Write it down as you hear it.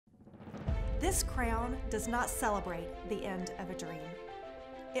This crown does not celebrate the end of a dream.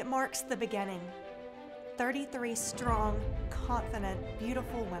 It marks the beginning. 33 strong, confident,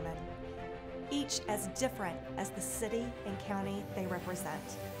 beautiful women, each as different as the city and county they represent.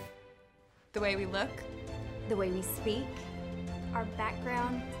 The way we look, the way we speak, our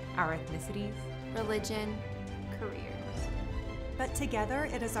background, our ethnicities, religion, careers. But together,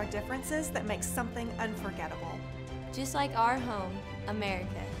 it is our differences that make something unforgettable. Just like our home,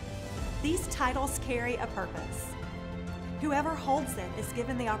 America. These titles carry a purpose. Whoever holds it is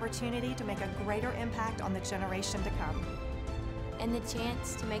given the opportunity to make a greater impact on the generation to come. And the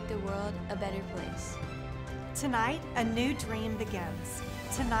chance to make the world a better place. Tonight, a new dream begins.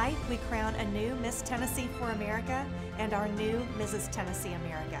 Tonight, we crown a new Miss Tennessee for America and our new Mrs. Tennessee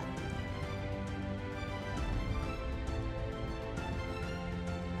America.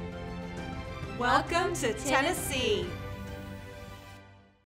 Welcome to Tennessee.